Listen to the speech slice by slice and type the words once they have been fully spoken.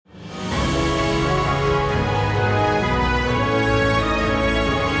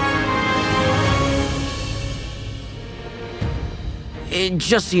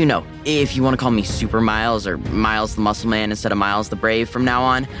Just so you know, if you want to call me Super Miles or Miles the Muscle Man instead of Miles the Brave from now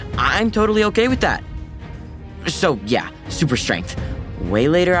on, I'm totally okay with that. So yeah, super strength. Way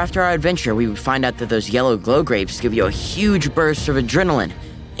later after our adventure, we would find out that those yellow glow grapes give you a huge burst of adrenaline.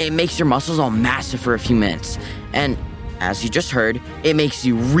 It makes your muscles all massive for a few minutes. And as you just heard, it makes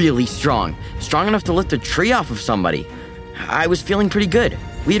you really strong. Strong enough to lift a tree off of somebody. I was feeling pretty good.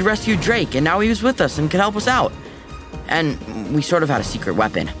 We had rescued Drake, and now he was with us and could help us out. And we sort of had a secret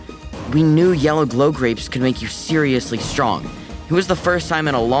weapon. We knew yellow glow grapes could make you seriously strong. It was the first time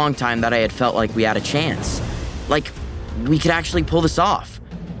in a long time that I had felt like we had a chance. Like, we could actually pull this off.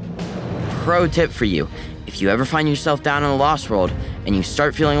 Pro tip for you. If you ever find yourself down in the Lost World and you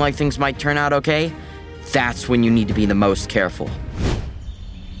start feeling like things might turn out okay, that's when you need to be the most careful.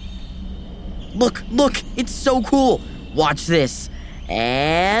 Look, it's so cool. Watch this.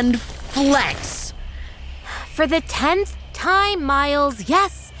 And flex. For the 10th time, Miles,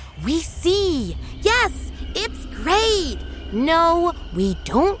 yes, we see. Yes, it's great. No, we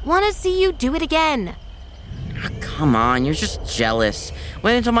don't want to see you do it again. Come on, you're just jealous.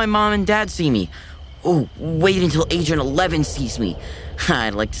 Wait until my mom and dad see me. Oh, wait until Agent 11 sees me.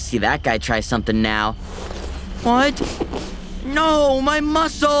 I'd like to see that guy try something now. What? No, my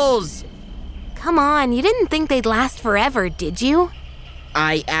muscles! Come on, you didn't think they'd last forever, did you?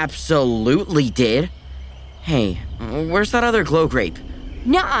 I absolutely did. Hey, where's that other glow grape?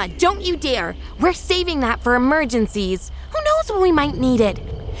 Nuh-uh, don't you dare. We're saving that for emergencies. Who knows when we might need it?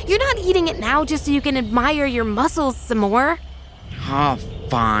 You're not eating it now just so you can admire your muscles some more. Oh,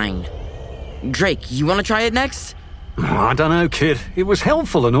 fine. Drake, you want to try it next? I don't know, kid. It was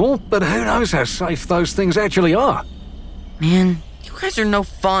helpful and all, but who knows how safe those things actually are. Man, you guys are no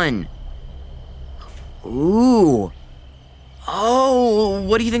fun. Ooh. Oh,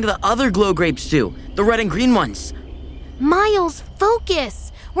 what do you think of the other glow grapes do? The red and green ones. Miles,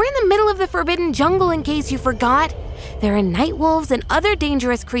 focus. We're in the middle of the forbidden jungle in case you forgot. There are night wolves and other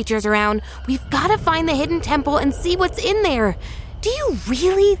dangerous creatures around. We've got to find the hidden temple and see what's in there. Do you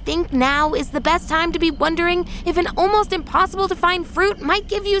really think now is the best time to be wondering if an almost impossible to find fruit might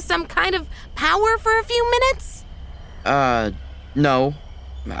give you some kind of power for a few minutes? No.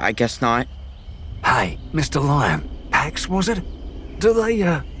 I guess not. Hey, Mr. Lion, Pax, was it? Do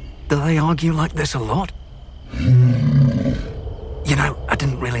they argue like this a lot? You know, I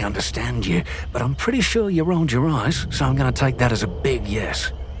didn't really understand you, but I'm pretty sure you rolled your eyes, so I'm going to take that as a big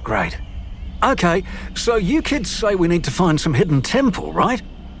yes. Great. Okay, so you kids say we need to find some hidden temple, right?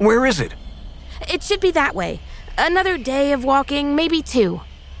 Where is it? It should be that way. Another day of walking, maybe 2.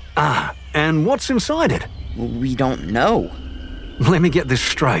 Ah, and what's inside it? We don't know. Let me get this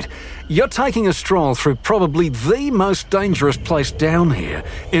straight. You're taking a stroll through probably the most dangerous place down here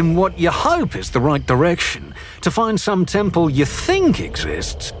in what you hope is the right direction to find some temple you think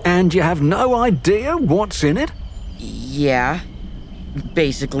exists, and you have no idea what's in it? Yeah,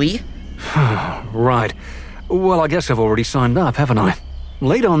 basically. Right. Well, I guess I've already signed up, haven't I?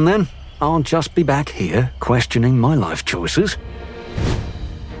 Lead on then. I'll just be back here questioning my life choices.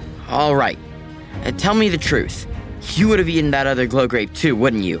 All right. Tell me the truth. You would have eaten that other glow grape too,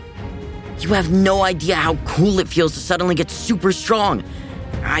 wouldn't you? You have no idea how cool it feels to suddenly get super strong.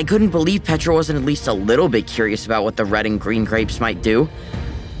 I couldn't believe Petra wasn't at least a little bit curious about what the red and green grapes might do.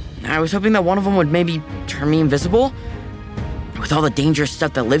 I was hoping that one of them would maybe turn me invisible. With all the dangerous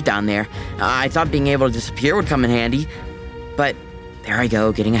stuff that lived down there, I thought being able to disappear would come in handy. But there I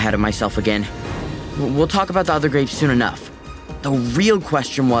go, getting ahead of myself again. We'll talk about the other grapes soon enough. The real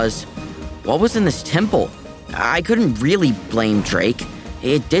question was, what was in this temple? I couldn't really blame Drake.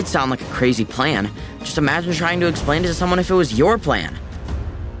 It did sound like a crazy plan. Just imagine trying to explain it to someone if it was your plan.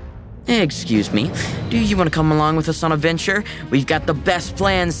 Excuse me, do you want to come along with us on a venture? We've got the best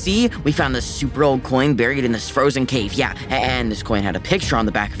plan, see? We found this super old coin buried in this frozen cave, yeah, and this coin had a picture on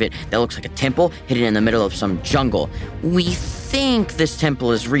the back of it that looks like a temple hidden in the middle of some jungle. We think this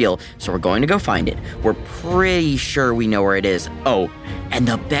temple is real, so we're going to go find it. We're pretty sure we know where it is. Oh, and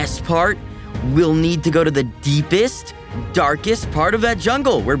the best part? We'll need to go to the deepest, darkest part of that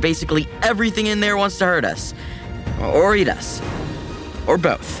jungle, where basically everything in there wants to hurt us. Or eat us. Or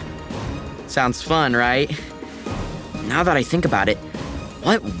both. Sounds fun, right? Now that I think about it,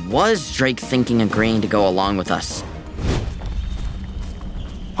 what was Drake thinking agreeing to go along with us?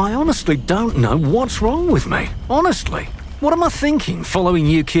 I honestly don't know what's wrong with me. Honestly. What am I thinking following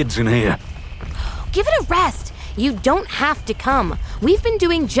you kids in here? Give it a rest. You don't have to come. We've been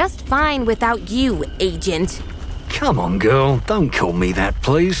doing just fine without you, Agent. Come on, girl. Don't call me that,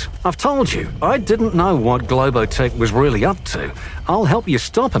 please. I've told you, I didn't know what Globotech was really up to. I'll help you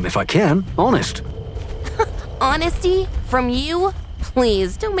stop him if I can. Honest. Honesty? From you?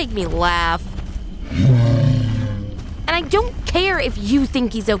 Please, don't make me laugh. And I don't care if you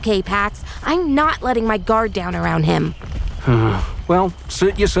think he's okay, Pax. I'm not letting my guard down around him. Well,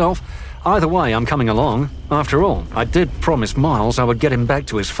 suit yourself. Either way, I'm coming along. After all, I did promise Miles I would get him back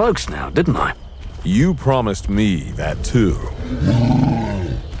to his folks now, didn't I? You promised me that too.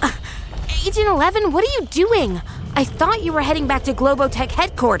 Agent 11, what are you doing? I thought you were heading back to Globotech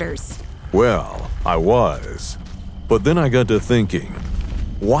headquarters. Well, I was. But then I got to thinking,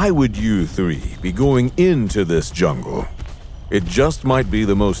 why would you three be going into this jungle? It just might be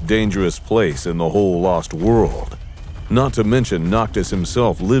the most dangerous place in the whole lost world. Not to mention Noctis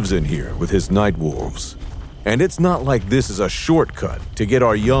himself lives in here with his night wolves. And it's not like this is a shortcut to get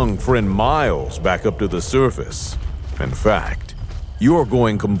our young friend Miles back up to the surface. In fact, you're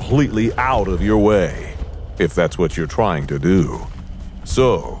going completely out of your way, if that's what you're trying to do.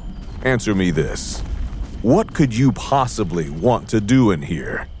 So, answer me this. What could you possibly want to do in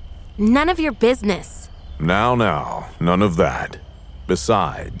here? None of your business. Now, none of that.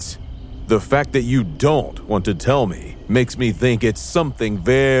 Besides, the fact that you don't want to tell me makes me think it's something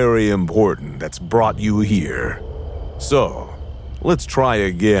very important that's brought you here. So, let's try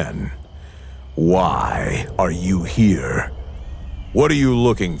again. Why are you here? What are you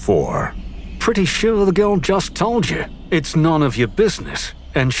looking for? Pretty sure the girl just told you. It's none of your business,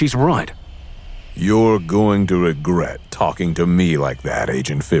 and she's right. You're going to regret talking to me like that,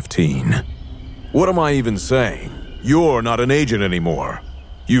 Agent 15. What am I even saying? You're not an agent anymore.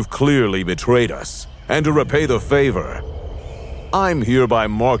 You've clearly betrayed us, and to repay the favor, I'm hereby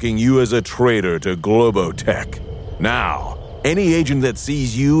marking you as a traitor to Globotech. Now, any agent that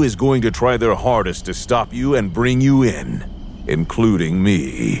sees you is going to try their hardest to stop you and bring you in, including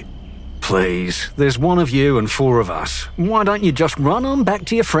me. Please, there's one of you and four of us. Why don't you just run on back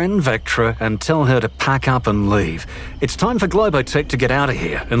to your friend Vectra and tell her to pack up and leave? It's time for Globotech to get out of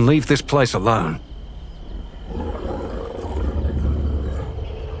here and leave this place alone.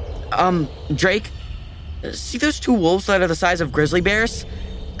 Drake, see those two wolves that are the size of grizzly bears?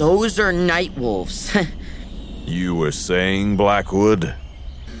 Those are night wolves. You were saying, Blackwood?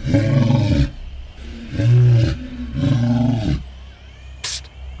 Psst,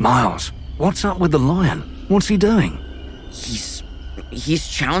 Miles, what's up with the lion? What's he doing? He's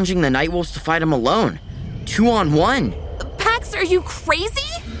challenging the night wolves to fight him alone. 2-on-1. Pax, are you crazy?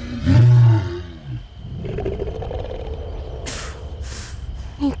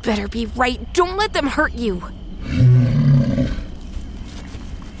 You better be right. Don't let them hurt you.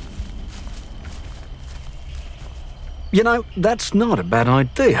 You know, that's not a bad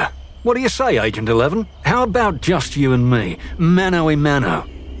idea. What do you say, Agent 11? How about just you and me, mano a mano?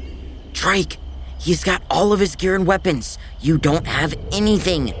 Drake, he's got all of his gear and weapons. You don't have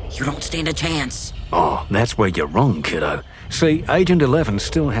anything. You don't stand a chance. Oh, that's where you're wrong, kiddo. See, Agent 11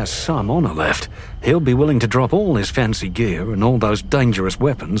 still has some honor left. He'll be willing to drop all his fancy gear and all those dangerous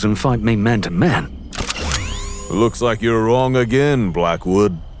weapons and fight me man to man. Looks like you're wrong again,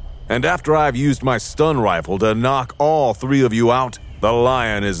 Blackwood. And after I've used my stun rifle to knock all three of you out, the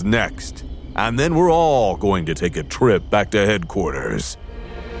lion is next. And then we're all going to take a trip back to headquarters.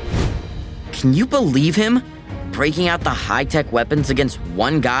 Can you believe him? Breaking out the high-tech weapons against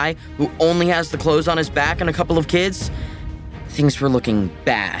one guy who only has the clothes on his back and a couple of kids? Things were looking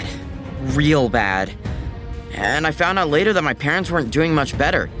bad. Real bad. And I found out later that my parents weren't doing much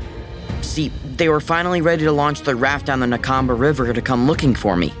better. See, they were finally ready to launch their raft down the Nakamba River to come looking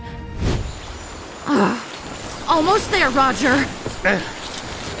for me. Almost there, Roger.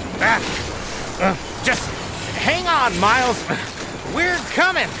 Just hang on, Miles. We're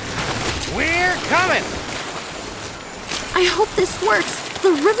coming. We're coming. I hope this works.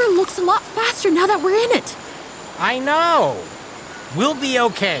 The river looks a lot faster now that we're in it. I know. We'll be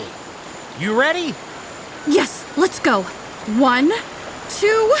okay. You ready? Yes, let's go. 1, 2,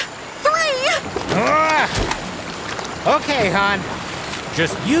 3. Okay, hon.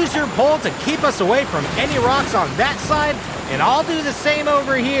 Just use your pole to keep us away from any rocks on that side, and I'll do the same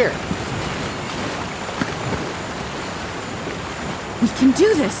over here. We can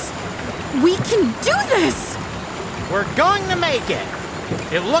do this. We can do this. We're going to make it.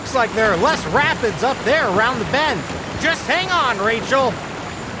 It looks like there are less rapids up there around the bend. Just hang on, Rachel.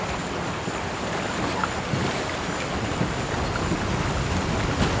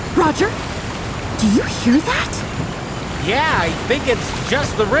 Roger, do you hear that? Yeah, I think it's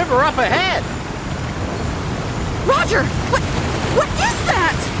just the river up ahead. Roger, what is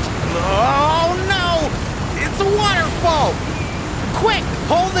that? Oh, no! It's a waterfall! Quick,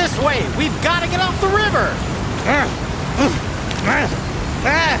 pull this way. We've got to get off the river.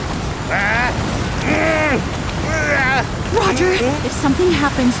 Roger, if something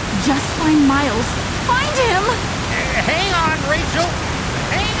happens, just find Miles. Find him! Hang on, Rachel!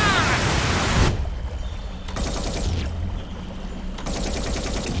 Hang on!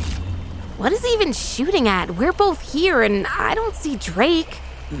 What is he even shooting at? We're both here and I don't see Drake.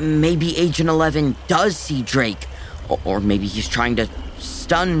 Maybe Agent 11 does see Drake. Or maybe he's trying to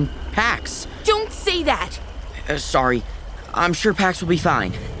stun Pax. Don't say that! Sorry. I'm sure Pax will be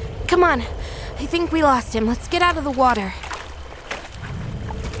fine. Come on. I think we lost him. Let's get out of the water.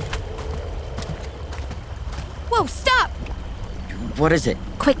 Whoa, stop! What is it?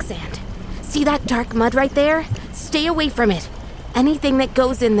 Quicksand. See that dark mud right there? Stay away from it. Anything that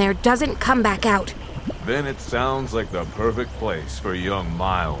goes in there doesn't come back out. Then it sounds like the perfect place for young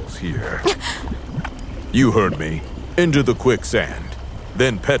Miles here. You heard me. Into the quicksand.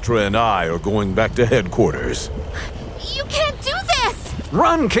 Then Petra and I are going back to headquarters. You can't do this!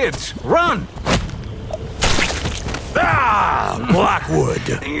 Run, kids! Run! Ah! Blackwood!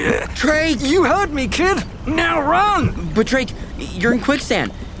 Drake! You heard me, kid! Now run! But Drake, you're in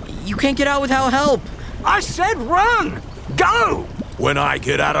quicksand. You can't get out without help. I said run! Go! When I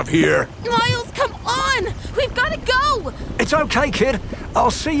get out of here, Miles, come on! We've got to go! It's okay, kid.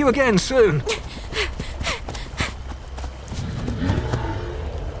 I'll see you again soon.